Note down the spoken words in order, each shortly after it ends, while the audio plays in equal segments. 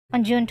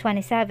On June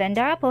 27,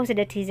 Dara posted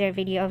a teaser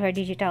video of her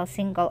digital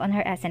single on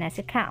her SNS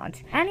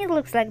account, and it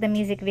looks like the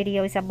music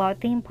video is about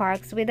theme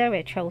parks with a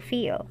retro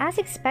feel. As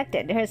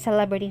expected, her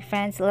celebrity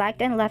friends liked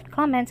and left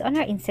comments on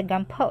her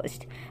Instagram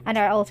post, and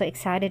are also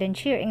excited and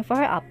cheering for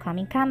her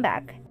upcoming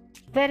comeback.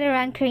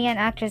 Veteran Korean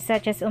actors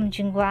such as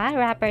Jung-hwa,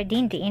 rapper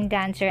Din,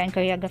 dancer and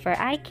choreographer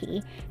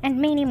Aiki,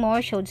 and many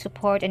more showed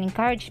support and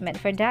encouragement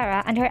for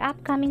Dara and her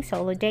upcoming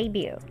solo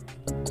debut.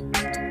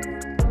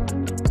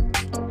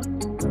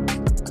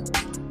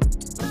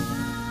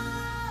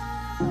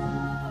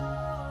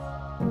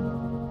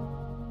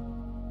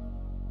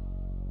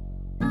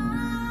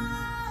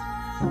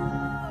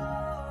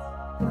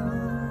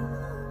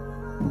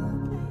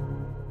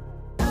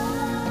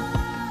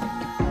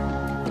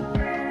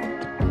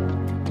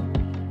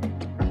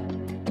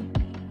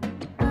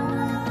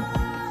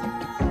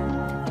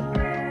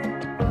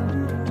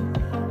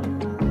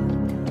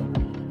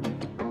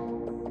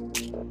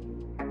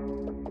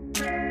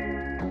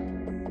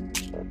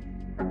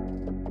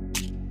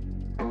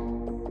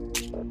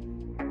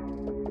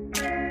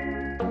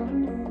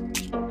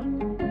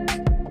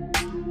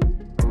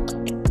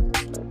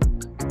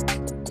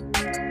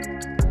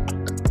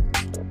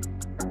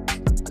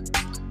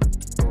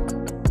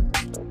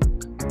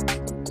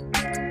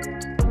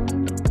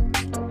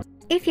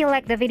 If you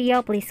like the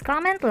video, please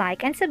comment,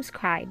 like, and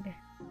subscribe.